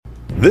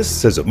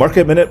This is a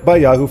Market Minute by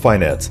Yahoo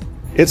Finance.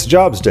 It's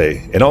Jobs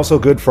Day and also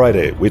Good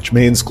Friday, which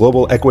means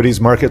global equities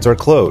markets are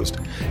closed.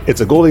 It's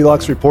a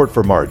Goldilocks report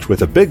for March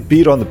with a big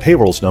beat on the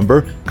payrolls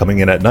number, coming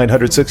in at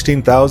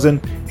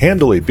 916,000,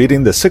 handily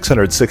beating the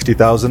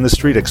 660,000 the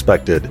street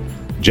expected.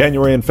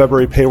 January and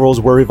February payrolls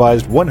were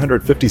revised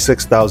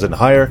 156,000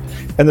 higher,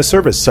 and the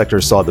service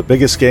sector saw the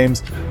biggest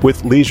gains,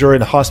 with leisure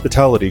and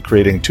hospitality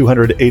creating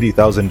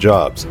 280,000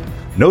 jobs.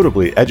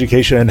 Notably,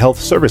 education and health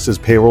services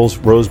payrolls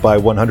rose by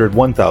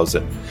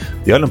 101,000.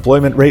 The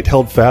unemployment rate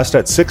held fast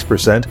at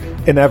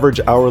 6%, and average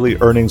hourly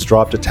earnings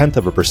dropped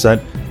 0.1%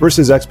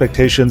 versus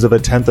expectations of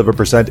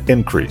 0.1%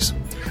 increase.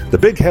 The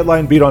big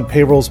headline beat on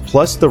payrolls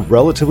plus the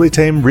relatively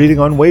tame reading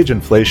on wage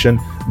inflation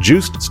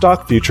juiced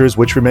stock futures,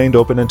 which remained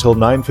open until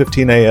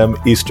 9:15 a.m.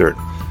 Eastern.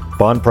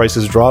 Bond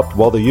prices dropped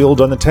while the yield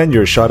on the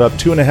 10-year shot up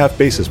 2.5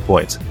 basis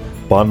points.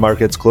 Bond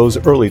markets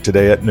closed early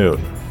today at noon.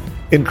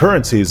 In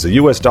currencies, the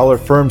U.S. dollar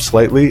firmed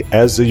slightly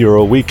as the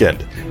euro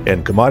weakened,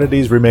 and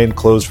commodities remained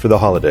closed for the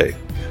holiday.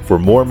 For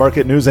more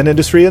market news and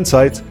industry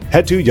insights,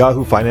 head to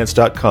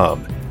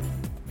yahoofinance.com.